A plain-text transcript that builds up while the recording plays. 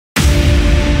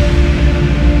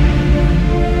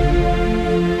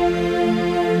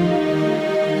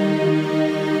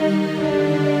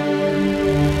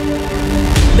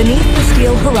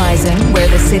horizon, where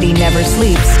the city never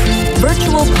sleeps,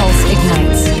 virtual pulse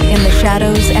ignites in the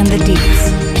shadows and the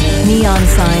deeps. Neon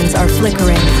signs are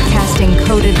flickering, casting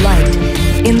coded light.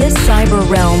 In this cyber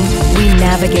realm, we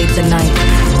navigate the night.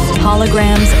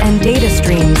 Holograms and data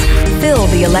streams fill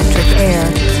the electric air.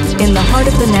 In the heart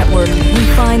of the network, we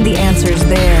find the answers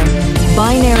there.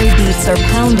 Binary beats are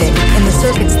pounding in the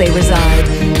circuits they reside.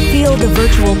 Feel the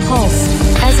virtual pulse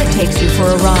as it takes you for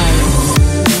a ride.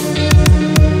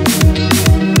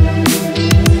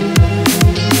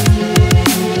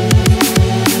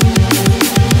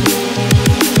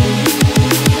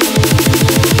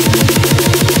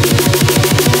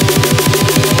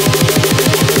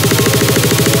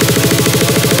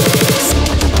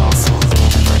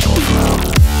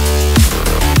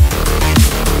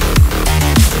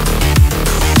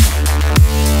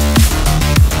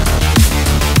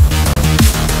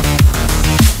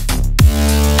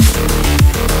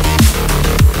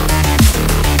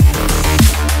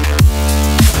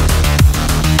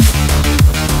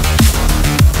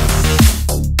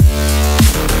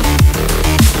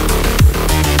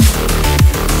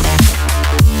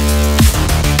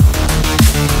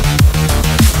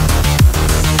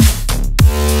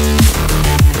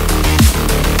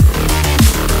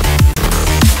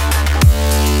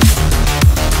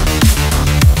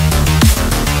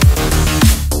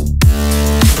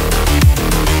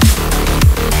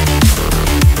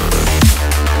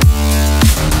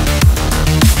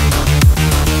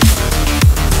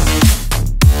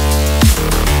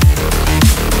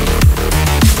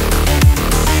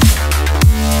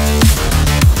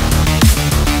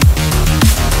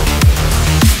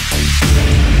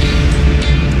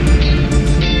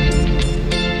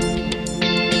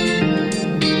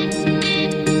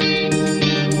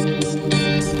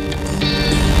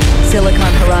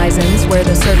 Silicon horizons, where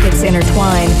the circuits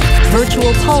intertwine,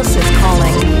 virtual pulse is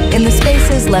calling in the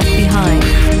spaces left behind.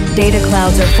 Data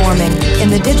clouds are forming in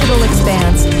the digital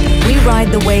expanse. We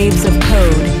ride the waves of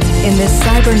code in this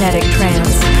cybernetic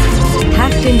trance.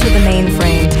 Hacked into the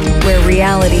mainframe, where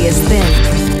reality is thin,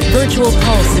 virtual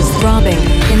pulse is throbbing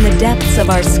in the depths of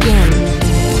our skin.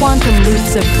 Quantum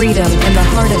loops of freedom in the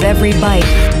heart of every bite.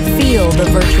 Feel the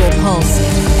virtual pulse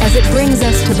as it brings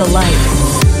us to the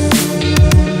light.